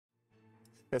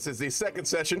This is the second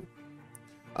session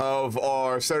of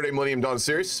our Saturday Millennium Dawn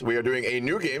series. We are doing a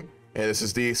new game, and this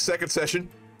is the second session.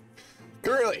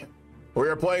 Currently, we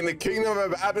are playing the Kingdom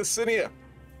of Abyssinia.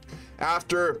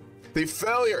 After the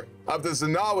failure of the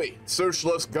Zenawi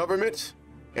socialist government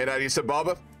in Addis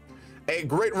Ababa, a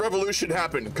great revolution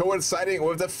happened, coinciding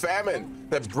with the famine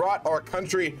that brought our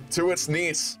country to its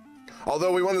knees.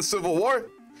 Although we won the Civil War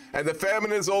and the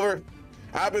famine is over,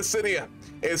 Abyssinia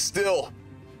is still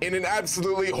in an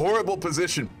absolutely horrible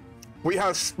position. We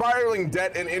have spiraling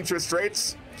debt and interest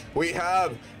rates. We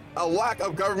have a lack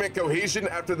of government cohesion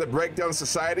after the breakdown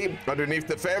society underneath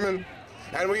the famine.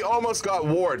 And we almost got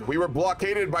warred. We were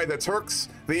blockaded by the Turks,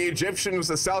 the Egyptians,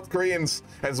 the South Koreans,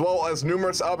 as well as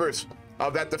numerous others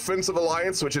of that defensive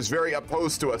alliance, which is very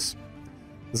opposed to us.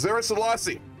 Zera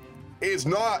Selassie is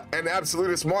not an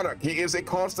absolutist monarch. He is a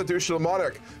constitutional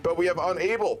monarch, but we have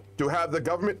unable to have the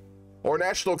government or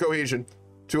national cohesion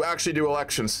to actually do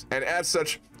elections. And as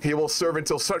such, he will serve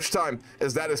until such time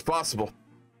as that is possible.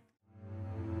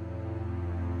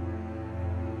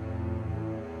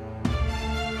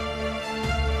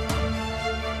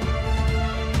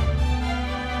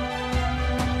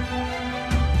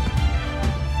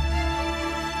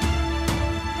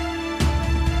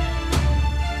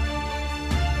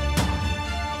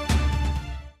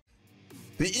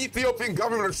 The Ethiopian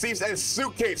government receives a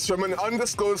suitcase from an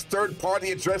undisclosed third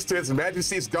party addressed to His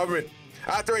Majesty's government.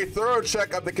 After a thorough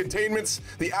check of the containments,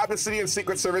 the Abyssinian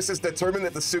Secret Services determined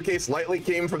that the suitcase likely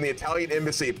came from the Italian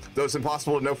embassy, though it's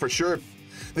impossible to know for sure.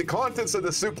 The contents of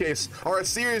the suitcase are a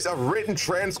series of written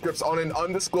transcripts on an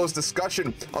undisclosed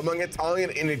discussion among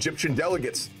Italian and Egyptian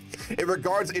delegates. It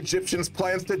regards Egyptians'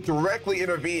 plans to directly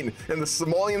intervene in the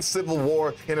Somalian civil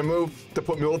war in a move to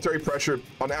put military pressure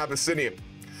on Abyssinia.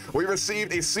 We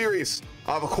received a series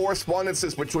of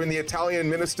correspondences between the Italian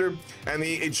minister and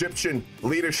the Egyptian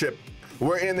leadership,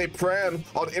 wherein they plan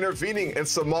on intervening in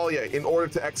Somalia in order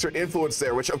to exert influence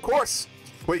there, which of course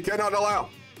we cannot allow.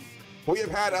 We have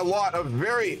had a lot of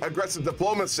very aggressive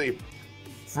diplomacy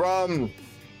from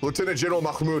Lieutenant General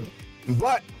Mahmoud,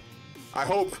 but I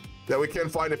hope that we can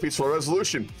find a peaceful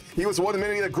resolution. He was one of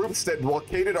many of the groups that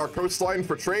blockaded our coastline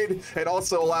for trade and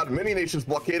also allowed many nations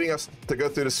blockading us to go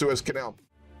through the Suez Canal.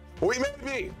 We may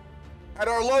be at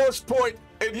our lowest point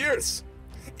in years,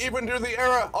 even during the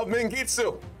era of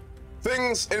Mengistu.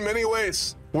 Things in many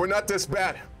ways were not this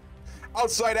bad.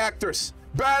 Outside actors,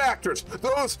 bad actors,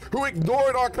 those who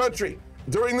ignored our country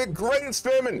during the greatest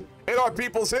famine in our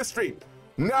people's history,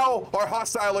 now are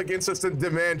hostile against us and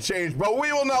demand change, but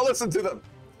we will not listen to them.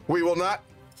 We will not.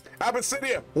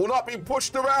 Abyssinia will not be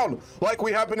pushed around like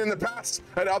we have been in the past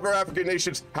and other African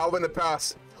nations have in the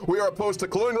past. We are opposed to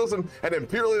colonialism and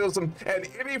imperialism and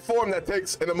any form that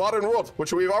takes in the modern world,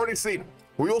 which we've already seen.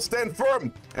 We will stand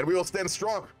firm and we will stand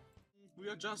strong. We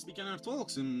are just beginning our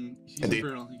talks in Indeed.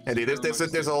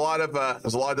 There's a lot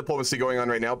of diplomacy going on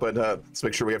right now, but let's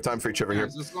make sure we have time for each other here.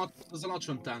 There's a lot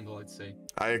to untangle, I'd say.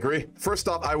 I agree. First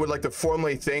off, I would like to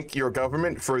formally thank your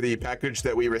government for the package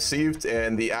that we received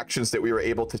and the actions that we were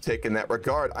able to take in that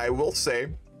regard. I will say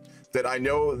that I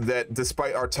know that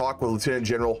despite our talk with Lieutenant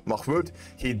General Mahmoud,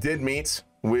 he did meet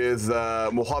with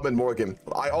Mohammed Morgan.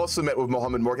 I also met with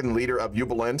Mohammed Morgan, leader of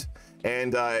Jubaland,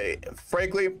 and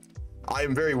frankly, I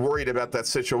am very worried about that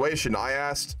situation. I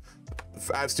asked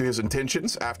as to his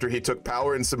intentions after he took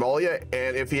power in Somalia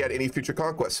and if he had any future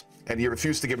conquests, and he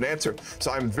refused to give an answer.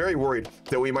 So I'm very worried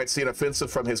that we might see an offensive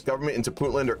from his government into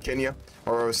Puntland or Kenya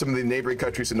or some of the neighboring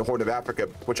countries in the Horn of Africa,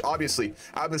 which obviously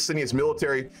Abyssinia's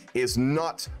military is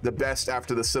not the best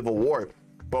after the Civil War,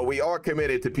 but we are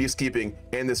committed to peacekeeping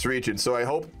in this region. So I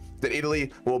hope that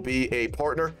Italy will be a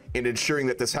partner in ensuring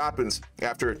that this happens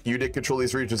after you did control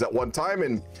these regions at one time,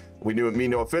 and we mean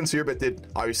no offense here, but did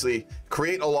obviously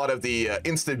create a lot of the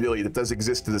instability that does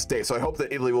exist to this day. So I hope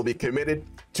that Italy will be committed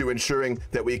to ensuring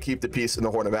that we keep the peace in the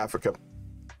Horn of Africa.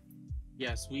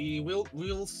 Yes,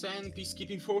 we'll send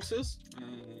peacekeeping forces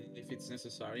if it's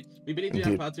necessary. We believe we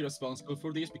are partly responsible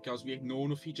for this because we have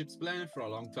known of Egypt's plan for a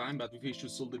long time, but we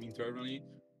should solve them internally.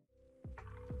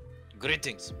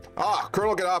 Greetings.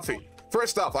 Colonel Gaddafi.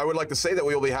 First off, I would like to say that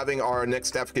we will be having our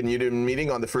next African Union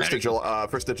meeting on the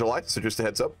 1st of July, so just a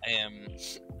heads up.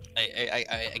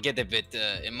 I get a bit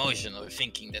emotional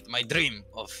thinking that my dream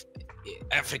of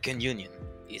African Union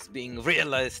is being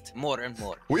realized more and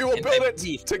more. We will build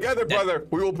it together, brother.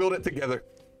 We will build it together.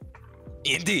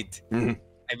 Indeed.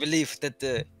 I believe that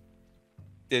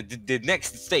the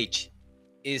next stage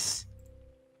is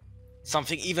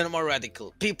something even more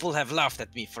radical. People have laughed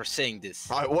at me for saying this.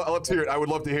 Well, let's hear it. I would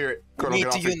love to hear it. We need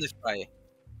to unify.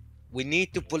 We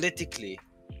need to politically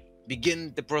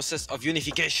begin the process of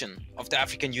unification of the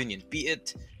African Union, be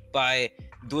it by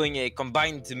doing a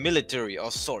combined military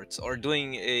of sorts or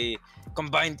doing a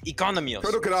combined economy of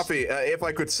Colonel sorts. Gaddafi, if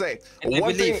I could say, And I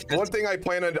one believe thing I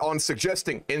planned on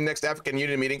suggesting in the next African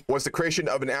Union meeting was the creation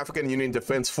of an African Union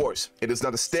Defense Force. It is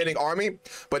not a standing army,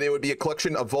 but it would be a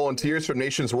collection of volunteers from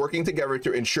nations working together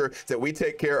to ensure that we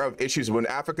take care of issues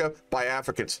within Africa by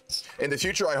Africans. In the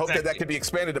future, I hope that that could be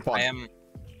expanded upon.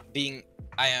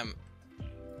 I am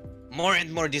more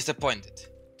and more disappointed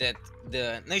that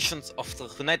the nations of the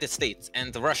United States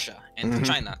and Russia and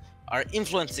China are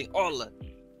influencing all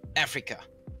Africa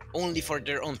only for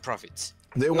their own profits.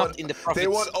 They want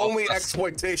only us.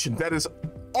 exploitation. That is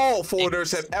all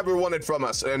foreigners have ever wanted from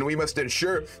us, and we must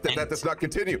ensure that that does not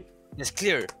continue. It's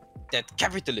clear that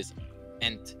capitalism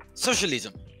and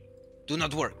socialism do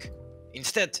not work.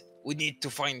 Instead, we need to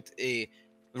find a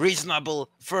reasonable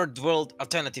third world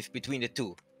alternative between the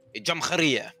two. A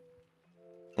Jamhuriya.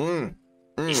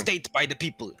 A state by the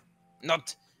people,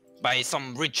 not by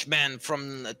some rich man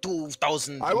from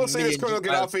 2,000. I will say this, Colonel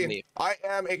Gaddafi, I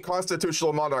am a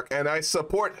constitutional monarch and I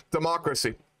support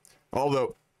democracy.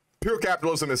 Although pure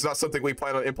capitalism is not something we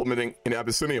plan on implementing in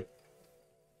Abyssinia.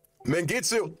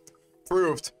 Mengistu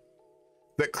proved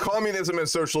that communism and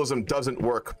socialism doesn't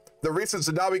work. The recent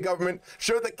Zimbabwe government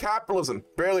showed that capitalism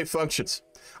barely functions.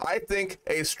 I think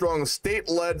a strong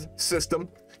state-led system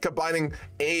combining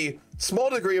a small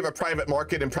degree of a private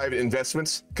market and private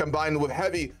investments combined with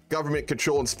heavy government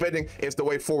control and spending is the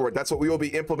way forward. That's what we will be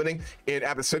implementing in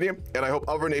Abyssinia, and I hope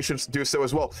other nations do so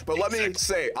as well. But let me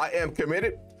say, I am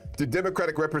committed to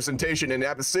democratic representation in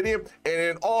Abyssinia and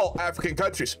in all African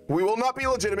countries. We will not be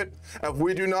legitimate if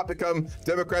we do not become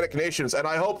democratic nations. And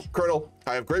I hope, Colonel,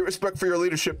 I have great respect for your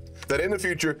leadership, that in the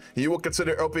future you will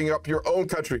consider opening up your own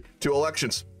country to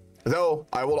elections. Though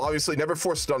I will obviously never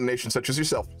force it on a nation such as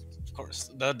yourself. Of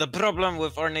course. The problem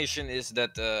with our nation is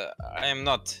that I am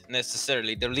not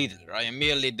necessarily the leader. I am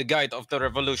merely the guide of the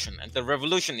revolution. And the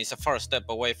revolution is a far step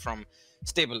away from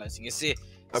stabilizing. You see,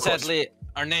 sadly,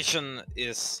 our nation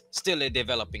is still a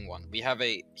developing one. We have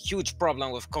a huge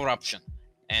problem with corruption.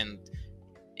 And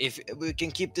if we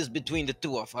can keep this between the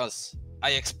two of us,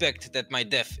 I expect that my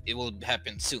death, it will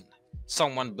happen soon.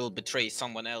 Someone will betray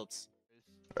someone else.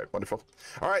 All right, wonderful.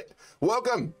 All right,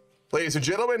 welcome, ladies and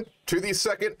gentlemen, to the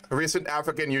second recent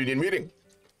African Union meeting.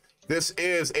 This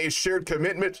is a shared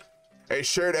commitment, a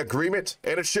shared agreement,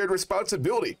 and a shared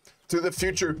responsibility to the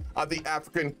future of the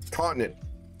African continent.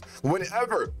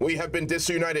 Whenever we have been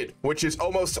disunited, which is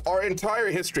almost our entire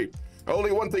history,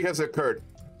 only one thing has occurred: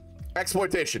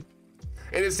 exploitation.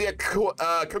 It is the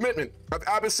commitment of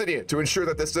Abyssinia to ensure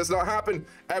that this does not happen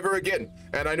ever again.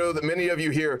 And I know that many of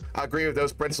you here agree with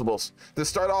those principles. To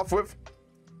start off with,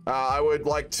 I would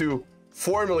like to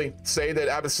formally say that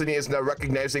Abyssinia is now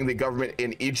recognizing the government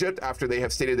in Egypt after they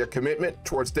have stated their commitment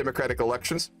towards democratic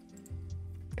elections.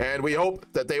 And we hope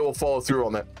that they will follow through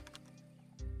on that.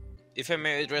 If I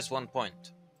may address one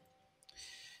point.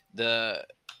 I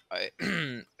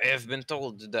have been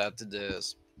told that the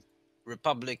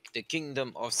Republic, the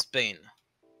Kingdom of Spain,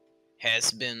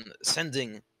 has been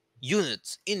sending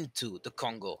units into the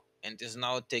Congo and is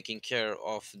now taking care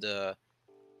of the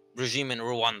regime in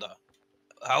Rwanda.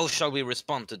 How shall we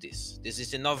respond to this? This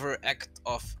is another act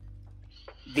of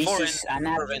foreign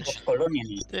intervention.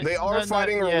 They are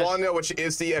fighting Rwanda, which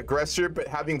is the aggressor, but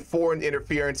having foreign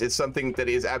interference is something that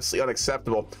is absolutely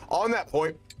unacceptable. On that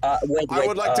point, I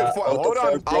would like to hold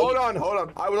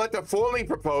on. I would like to formally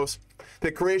propose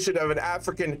the creation of an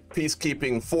African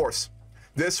peacekeeping force.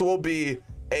 This will be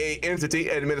an entity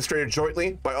administered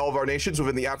jointly by all of our nations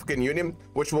within the African Union,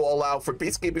 which will allow for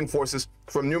peacekeeping forces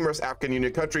from numerous African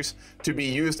Union countries to be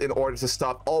used in order to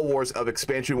stop all wars of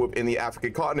expansion within the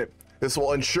African continent. This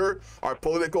will ensure our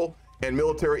political and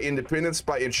military independence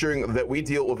by ensuring that we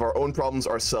deal with our own problems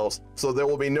ourselves. So there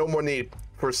will be no more need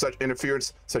for such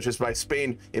interference, such as by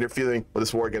Spain interfering with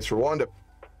this war against Rwanda.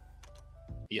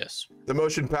 Yes. The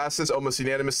motion passes almost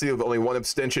unanimously with only one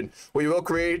abstention. We will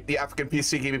create the African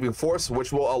peacekeeping force,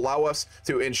 which will allow us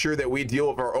to ensure that we deal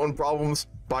with our own problems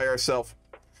by ourselves.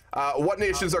 What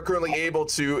nations are currently able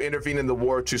to intervene in the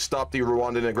war to stop the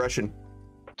Rwandan aggression?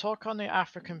 Talk on the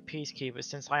African peacekeepers,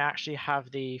 since I actually have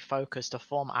the focus to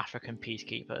form African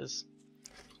peacekeepers.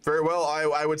 Very well.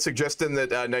 I would suggest then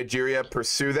that Nigeria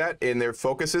pursue that in their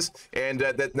focuses, and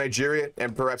that Nigeria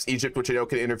and perhaps Egypt, which I know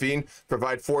can intervene,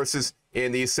 provide forces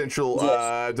in the central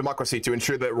democracy to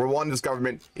ensure that Rwanda's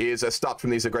government is stopped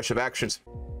from these aggressive actions.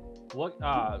 What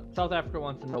South Africa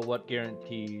wants to know what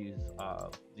guarantees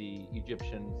the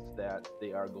Egyptians that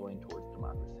they are going towards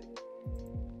democracy.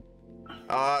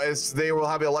 As they will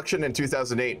have an election in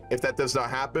 2008. If that does not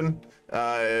happen,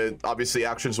 obviously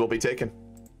actions will be taken.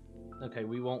 Okay,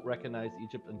 we won't recognize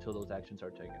Egypt until those actions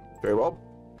are taken. Very well.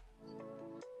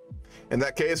 In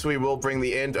that case, we will bring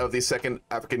the end of the second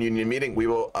African Union meeting. We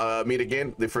will meet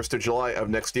again the 1st of July of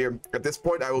next year. At this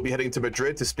point, I will be heading to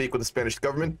Madrid to speak with the Spanish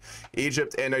government,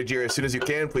 Egypt, and Nigeria. As soon as you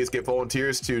can, please get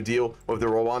volunteers to deal with the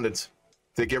Rwandans.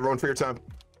 Thank you, everyone, for your time.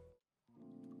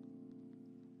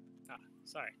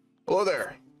 Sorry. Hello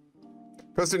there.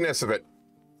 President Nesevet.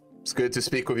 It's good to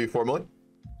speak with you formally.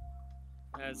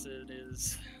 As it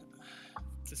is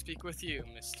to speak with you,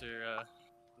 Mr.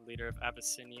 Leader of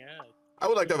Abyssinia. I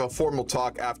would like to have a formal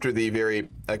talk after the very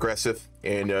aggressive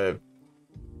and,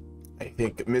 I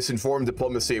think, misinformed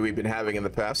diplomacy we've been having in the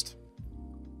past.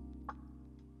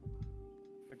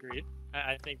 Agreed.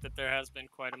 I think that there has been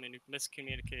quite a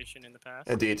miscommunication in the past.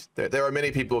 Indeed. There are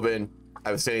many people in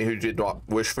Abyssinia who did not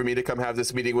wish for me to come have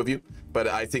this meeting with you, but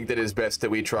I think that it is best that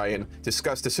we try and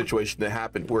discuss the situation that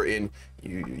happened wherein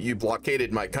you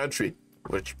blockaded my country,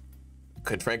 which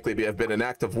could frankly have been an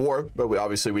act of war, but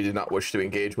we did not wish to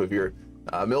engage with your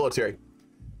military.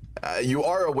 You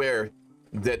are aware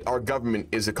that our government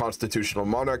is a constitutional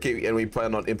monarchy and we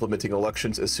plan on implementing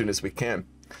elections as soon as we can.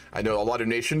 I know a lot of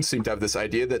nations seem to have this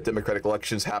idea that democratic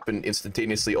elections happen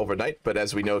instantaneously overnight, but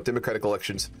as we know, democratic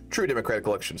elections, true democratic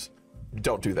elections,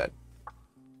 don't do that.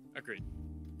 Agreed.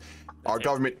 Our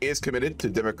government is committed to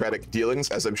democratic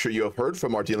dealings, as I'm sure you have heard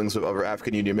from our dealings with other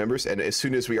African Union members, and as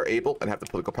soon as we are able and have the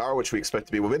political power, which we expect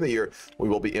to be within the year, we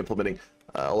will be implementing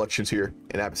elections here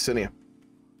in Abyssinia.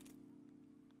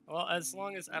 Well, as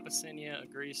long as Abyssinia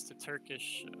agrees to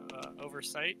Turkish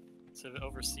oversight to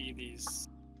oversee these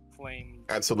claims.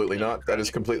 Absolutely not. That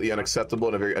is completely unacceptable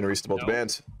and a very unreasonable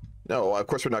demand. No, of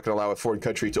course we're not going to allow a foreign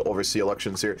country to oversee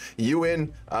elections here.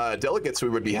 UN delegates, we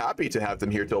would be happy to have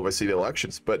them here to oversee the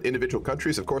elections, but individual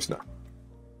countries, of course not.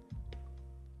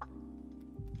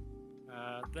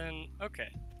 Then okay,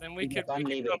 then we could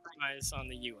compromise on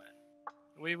the UN.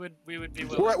 We would be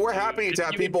willing. We're happy to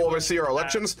have people oversee our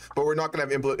elections, but we're not going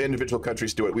to have individual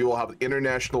countries do it. We will have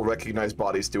international recognized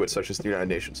bodies do it, such as the United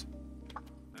Nations.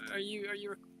 Are you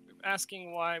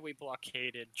asking why we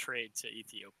blockaded trade to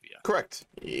Ethiopia? Correct.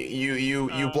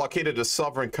 You blockaded a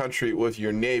sovereign country with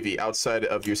your navy outside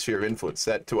of your sphere of influence.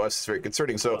 That to us is very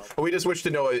concerning. So we just wish to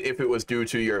know if it was due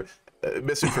to your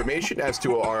misinformation as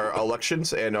to our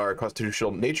elections and our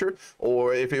constitutional nature,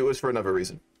 or if it was for another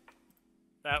reason.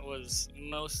 That was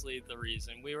mostly the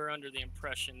reason. We were under the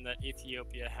impression that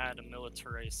Ethiopia had a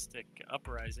militaristic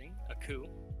uprising, a coup.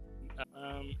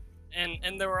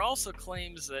 And there were also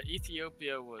claims that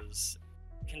Ethiopia was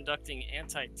conducting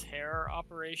anti-terror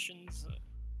operations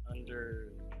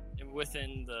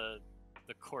within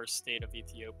the core state of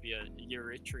Ethiopia,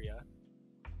 Eritrea.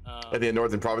 The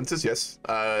northern provinces, yes.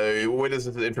 Where does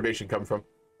the information come from?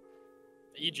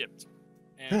 Egypt.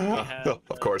 And we had,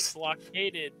 of course.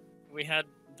 We had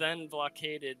then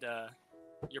blockaded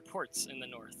your ports in the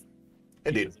north.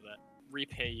 Indeed. Because of that.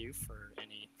 Repay you for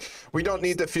any. We don't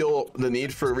need to feel the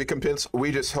need for recompense.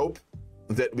 We just hope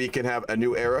that we can have a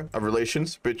new era of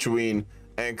relations between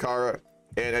Ankara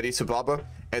and Addis Ababa,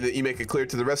 and that you make it clear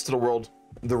to the rest of the world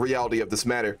the reality of this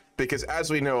matter. Because as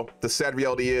we know, the sad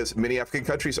reality is many African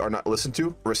countries are not listened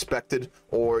to, respected,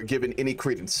 or given any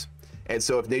credence. And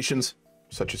so if nations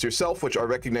such as yourself, which are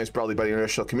recognized broadly by the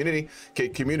international community,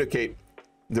 can communicate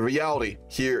the reality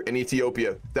here in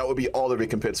Ethiopia, that would be all the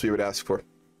recompense we would ask for.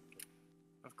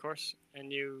 Of course.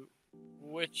 And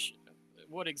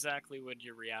what exactly would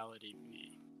your reality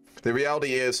be? The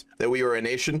reality is that we are a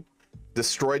nation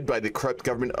destroyed by the corrupt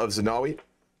government of Zenawi,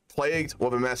 plagued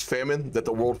with a mass famine that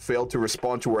the world failed to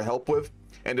respond to or help with,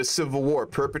 and a civil war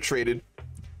perpetrated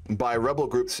by rebel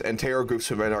groups and terror groups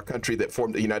within our country that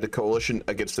formed a united coalition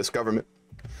against this government.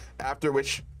 After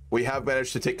which, we have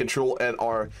managed to take control and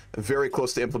are very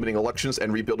close to implementing elections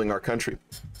and rebuilding our country.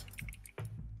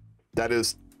 That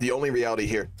is the only reality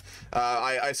here.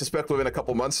 I suspect within a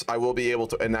couple months, I will be able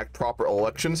to enact proper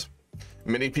elections.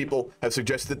 Many people have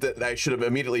suggested that I should have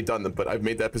immediately done them, but I've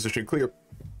made that position clear.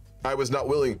 I was not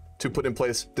willing to put in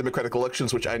place democratic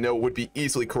elections, which I know would be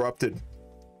easily corrupted.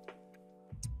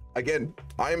 Again,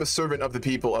 I am a servant of the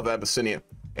people of Abyssinia,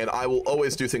 and I will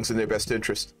always do things in their best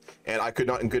interest. And I could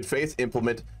not in good faith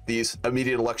implement these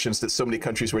immediate elections that so many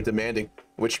countries were demanding,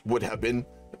 which would have been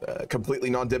completely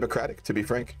non-democratic, to be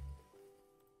frank.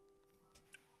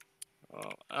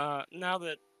 Well, now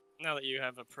that you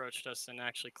have approached us and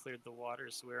actually cleared the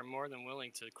waters, we are more than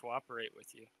willing to cooperate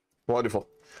with you. Wonderful.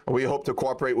 We hope to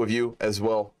cooperate with you as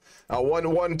well.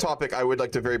 One topic I would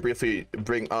like to very briefly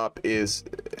bring up is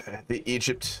the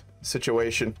Egypt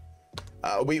situation.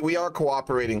 We are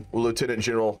cooperating with Lieutenant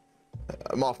General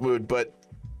Mahmoud, but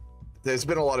there's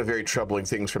been a lot of very troubling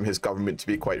things from his government, to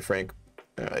be quite frank.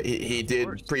 He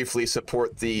did briefly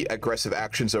support the aggressive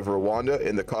actions of Rwanda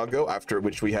in the Congo, after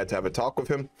which we had to have a talk with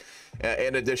him.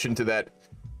 In addition to that,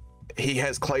 he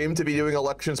has claimed to be doing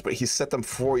elections, but he set them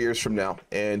 4 years from now,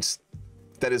 and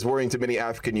that is worrying to many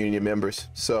African Union members.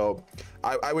 So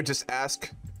I would just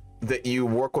ask that you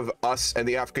work with us and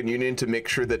the African Union to make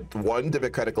sure that, one,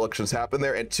 democratic elections happen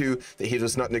there, and two, that he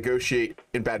does not negotiate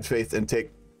in bad faith and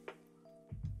take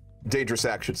dangerous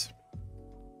actions.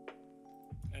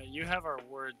 You have our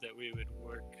word that we would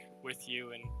work with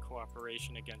you in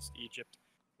cooperation against Egypt.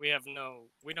 We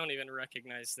don't even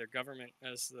recognize their government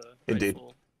as the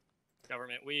rightful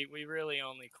government. We really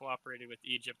only cooperated with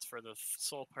Egypt for the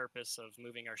sole purpose of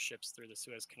moving our ships through the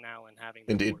Suez Canal and having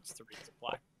the ports to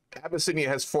resupply. Abyssinia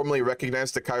has formally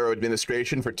recognized the Cairo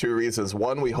administration for 2 reasons.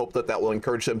 One, we hope that that will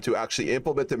encourage them to actually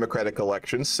implement democratic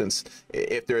elections, since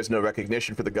if there is no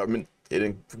recognition for the government, it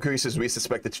increases, we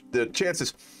suspect, the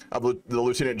chances of the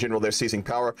Lieutenant General there seizing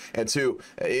power. And two,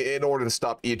 in order to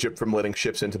stop Egypt from letting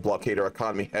ships in to blockade our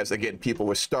economy, as again, people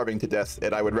were starving to death,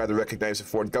 and I would rather recognize a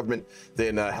foreign government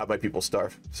than have my people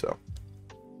starve. So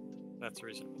that's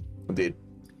reasonable. Indeed.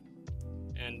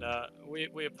 And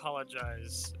we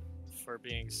apologize for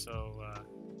being so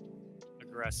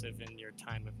aggressive in your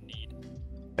time of need.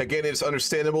 Again, it's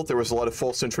understandable. There was a lot of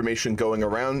false information going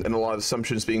around and a lot of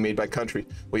assumptions being made by country.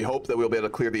 We hope that we'll be able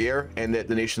to clear the air and that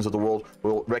the nations of the world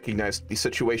will recognize the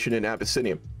situation in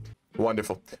Abyssinia.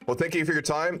 Wonderful. Well, thank you for your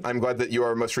time. I'm glad that you are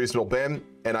our most reasonable band,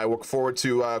 and I look forward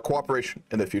to cooperation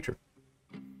in the future.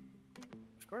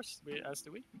 Of course, as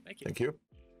do we. Thank you. Thank you.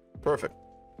 Perfect.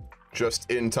 Just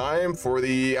in time for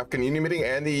the African Union meeting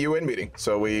and the UN meeting.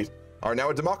 So we are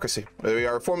now a democracy. We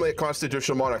are formally a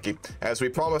constitutional monarchy. As we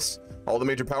promised all the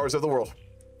major powers of the world,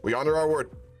 we honor our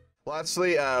word.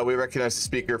 Lastly, we recognize the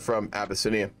speaker from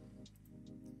Abyssinia.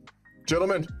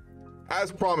 Gentlemen,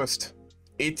 as promised,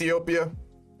 Ethiopia,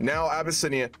 now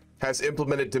Abyssinia, has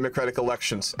implemented democratic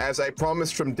elections. As I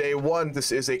promised from day one,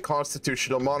 this is a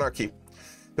constitutional monarchy.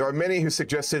 There are many who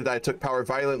suggested that I took power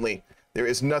violently. There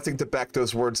is nothing to back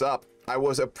those words up. I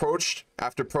was approached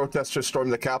after protesters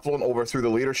stormed the capital and overthrew the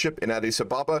leadership in Addis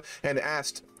Ababa and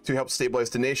asked to help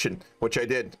stabilize the nation, which I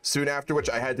did. Soon after which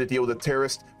I had to deal with the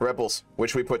terrorist rebels,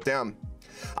 which we put down.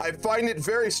 I find it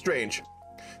very strange.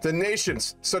 The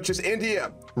nations such as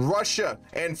India, Russia,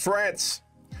 and France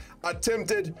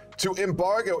attempted to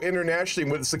embargo internationally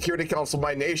with the Security Council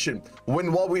my nation,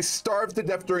 when while we starved to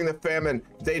death during the famine,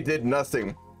 they did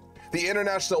nothing. The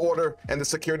international order and the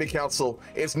Security Council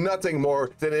is nothing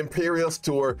more than an imperialist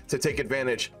tool to take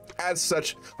advantage. As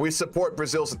such, we support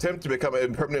Brazil's attempt to become a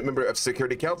permanent member of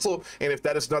Security Council, and if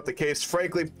that is not the case,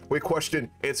 frankly, we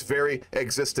question its very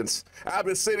existence.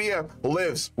 Abyssinia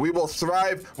lives. We will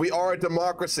thrive. We are a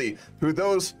democracy. Who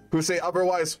those who say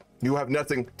otherwise, you have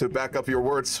nothing to back up your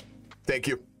words. Thank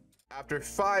you. After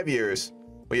 5 years,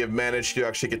 we have managed to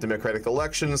actually get democratic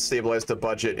elections, stabilize the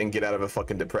budget, and get out of a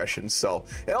fucking depression. So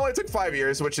it only took 5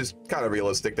 years, which is kind of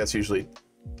realistic. That's usually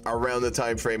around the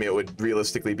time frame it would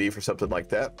realistically be for something like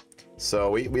that.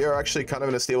 So we are actually kind of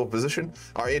in a stable position.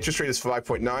 Our interest rate is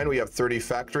 5.9. We have 30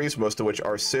 factories, most of which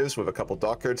are civs, with a couple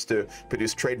dockyards to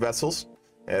produce trade vessels,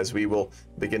 as we will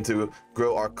begin to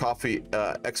grow our coffee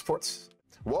exports.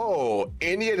 Whoa,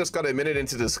 India just got admitted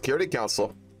into the Security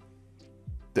Council.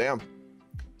 Damn.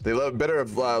 They better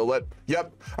have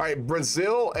yep. All right,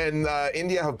 Brazil and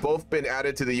India have both been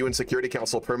added to the UN Security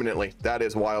Council permanently. That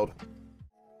is wild.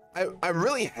 I'm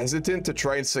really hesitant to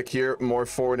try and secure more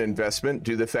foreign investment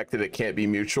due to the fact that it can't be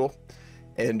mutual,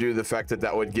 and due to the fact that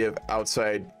that would give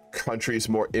outside countries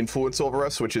more influence over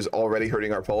us, which is already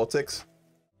hurting our politics.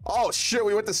 Oh shit,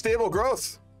 we went to stable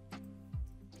growth.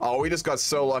 Oh, we just got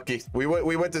so lucky. We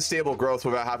went to stable growth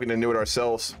without having to do it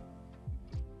ourselves.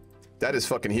 That is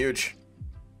fucking huge.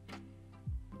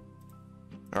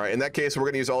 All right, in that case, we're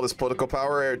going to use all this political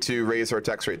power to raise our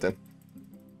tax rate then.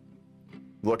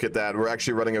 Look at that. We're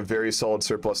actually running a very solid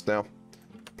surplus now.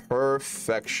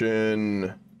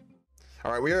 Perfection.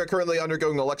 All right, we are currently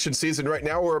undergoing election season right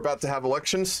now. We're about to have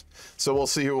elections, so we'll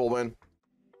see who will win.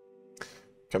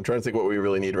 I'm trying to think what we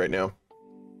really need right now.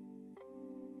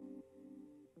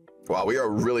 Wow, we are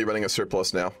really running a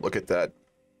surplus now. Look at that.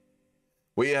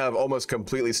 We have almost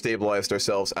completely stabilized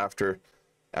ourselves after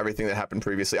everything that happened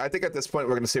previously. I think at this point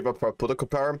we're going to save up our political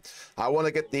power. I want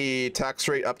to get the tax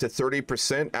rate up to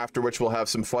 30%, after which we'll have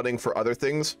some funding for other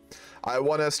things. I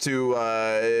want us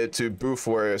to boof,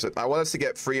 where is it? I want us to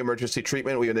get free emergency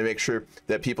treatment. We want to make sure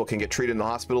that people can get treated in the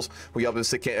hospitals. We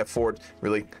obviously can't afford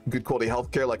really good quality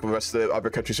healthcare like the rest of the other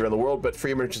countries around the world, but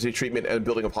free emergency treatment and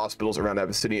building of hospitals around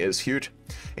Abyssinia is huge.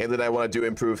 And then I want to do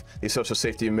improve the social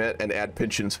safety net and add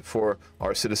pensions for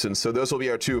our citizens. So those will be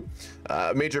our two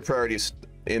major priorities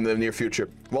in the near future.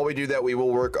 While we do that, we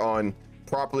will work on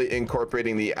properly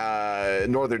incorporating the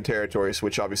northern territories,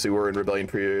 which obviously were in rebellion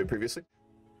previously.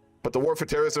 But the war for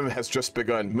terrorism has just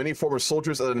begun. Many former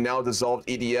soldiers of the now dissolved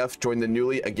EDF joined the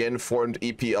newly again formed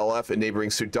EPLF in neighboring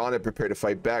Sudan and prepare to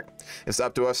fight back. It's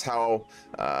up to us how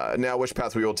now which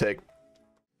path we will take.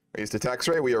 Raise the tax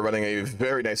rate. We are running a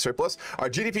very nice surplus. Our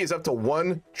GDP is up to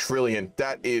 1 trillion.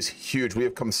 That is huge. We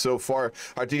have come so far.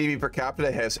 Our GDP per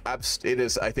capita has,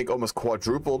 I think, almost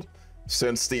quadrupled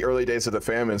since the early days of the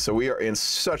famine. So we are in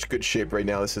such good shape right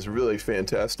now. This is really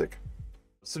fantastic.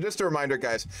 So just a reminder,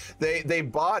 guys, they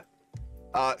bought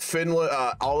Finland,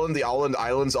 the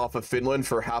islands off of Finland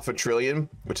for $500 billion,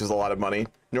 which is a lot of money.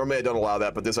 Normally I don't allow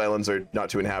that, but these islands are not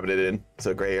too inhabited in. It's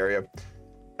a gray area.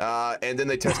 And then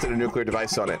they tested a nuclear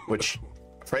device on it, which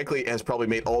frankly has probably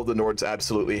made all the Nords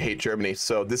absolutely hate Germany.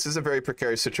 So this is a very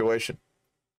precarious situation.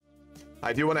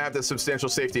 I do want to have this substantial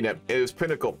safety net. It is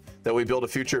pinnacle that we build a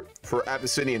future for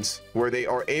Abyssinians where they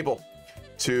are able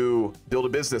to build a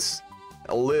business,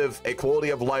 live a quality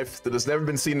of life that has never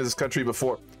been seen in this country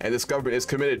before. And this government is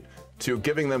committed to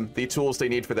giving them the tools they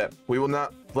need for that. We will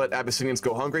not let Abyssinians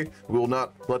go hungry. We will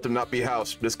not let them not be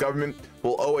housed. This government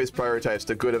will always prioritize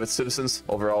the good of its citizens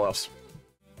over all else.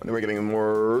 And then we're getting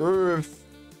more.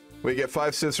 We get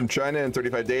 5 civs from China in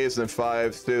 35 days, and then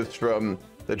 5 civs from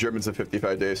the Germans in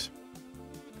 55 days.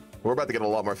 We're about to get a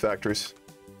lot more factories.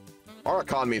 Our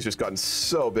economy has just gotten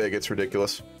so big, it's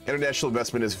ridiculous. International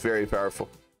investment is very powerful.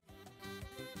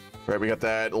 Right, we got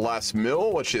that last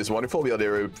mill, which is wonderful. We'll be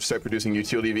able to start producing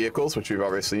utility vehicles, which we've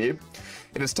obviously need.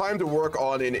 It is time to work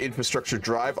on an infrastructure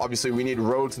drive. Obviously, we need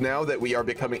roads now that we are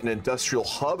becoming an industrial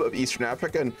hub of Eastern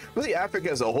Africa and really Africa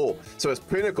as a whole. So it's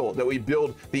pinnacle that we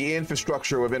build the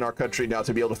infrastructure within our country now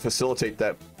to be able to facilitate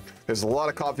that. There's a lot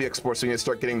of coffee exports, so we need to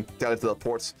start getting down into the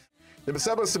ports. The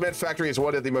Basabo Cement Factory is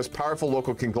one of the most powerful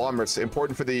local conglomerates,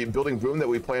 important for the building boom that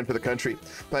we plan for the country.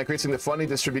 By increasing the funding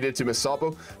distributed to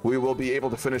Basabo, we will be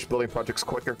able to finish building projects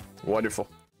quicker. Wonderful.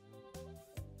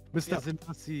 Mr.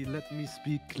 Selassie, let me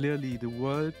speak clearly. The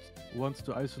world wants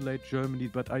to isolate Germany,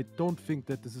 but I don't think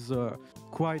that this is a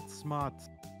quite smart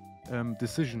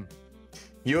decision.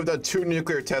 You have done 2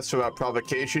 nuclear tests without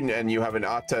provocation, and you have an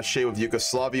attaché with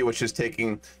Yugoslavia, which is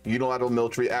taking unilateral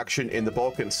military action in the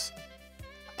Balkans.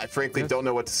 I frankly don't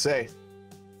know what to say.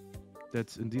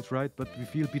 That's indeed right, but we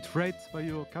feel betrayed by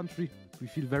your country. We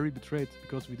feel very betrayed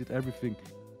because we did everything.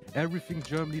 Everything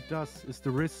Germany does is the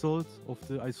result of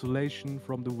the isolation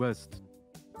from the West.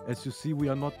 As you see, we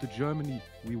are not the Germany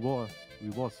we was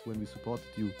when we supported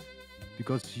you.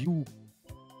 Because you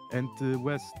and the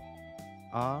West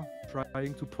are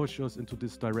trying to push us into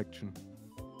this direction.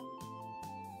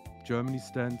 Germany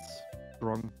stands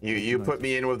strong. You put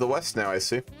me in with the West now, I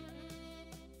see.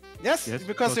 Yes,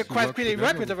 because you quite really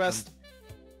work with the West.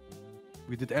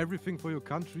 We did everything for your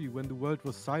country when the world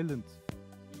was silent.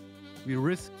 We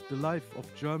risked the life of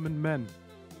German men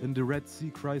in the Red Sea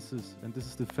crisis, and this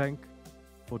is the thank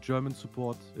for German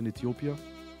support in Ethiopia.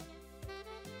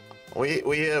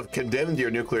 We have condemned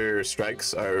your nuclear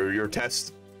strikes, or your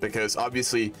tests, because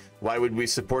obviously, why would we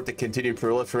support the continued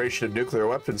proliferation of nuclear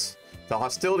weapons? The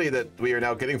hostility that we are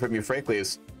now getting from you, frankly,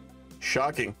 is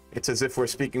shocking. It's as if we're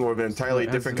speaking with an entirely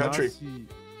different country.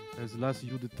 As Selassie,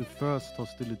 you did the first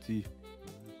hostility.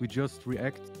 We just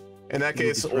react. In that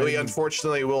case, we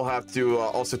unfortunately will have to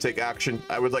also take action.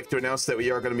 I would like to announce that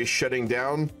we are going to be shutting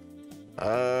down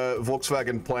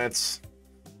Volkswagen plants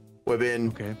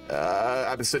within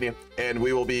Abyssinia, and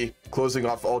we will be closing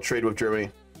off all trade with Germany.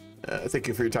 Thank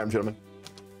you for your time, gentlemen.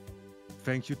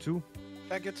 Thank you too.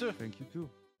 Thank you too. Thank you too.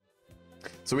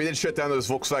 So we did shut down those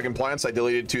Volkswagen plants. I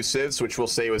deleted 2 civs, which we'll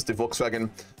say was the Volkswagen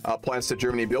plants that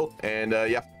Germany built. And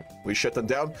yeah, we shut them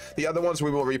down. The other ones we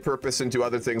will repurpose into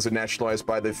other things and nationalize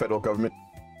by the federal government.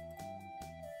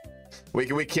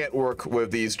 We can't work with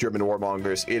these German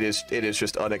warmongers. It is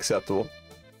just unacceptable.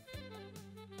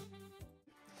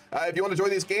 If you want to join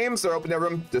these games, they're open to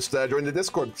everyone. Just join the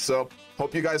Discord. So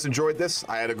hope you guys enjoyed this.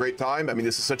 I had a great time. I mean,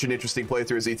 this is such an interesting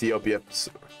playthrough as Ethiopia.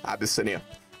 Abyssinia.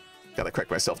 Gotta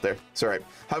correct myself there. It's all right.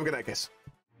 Have a good night, guys.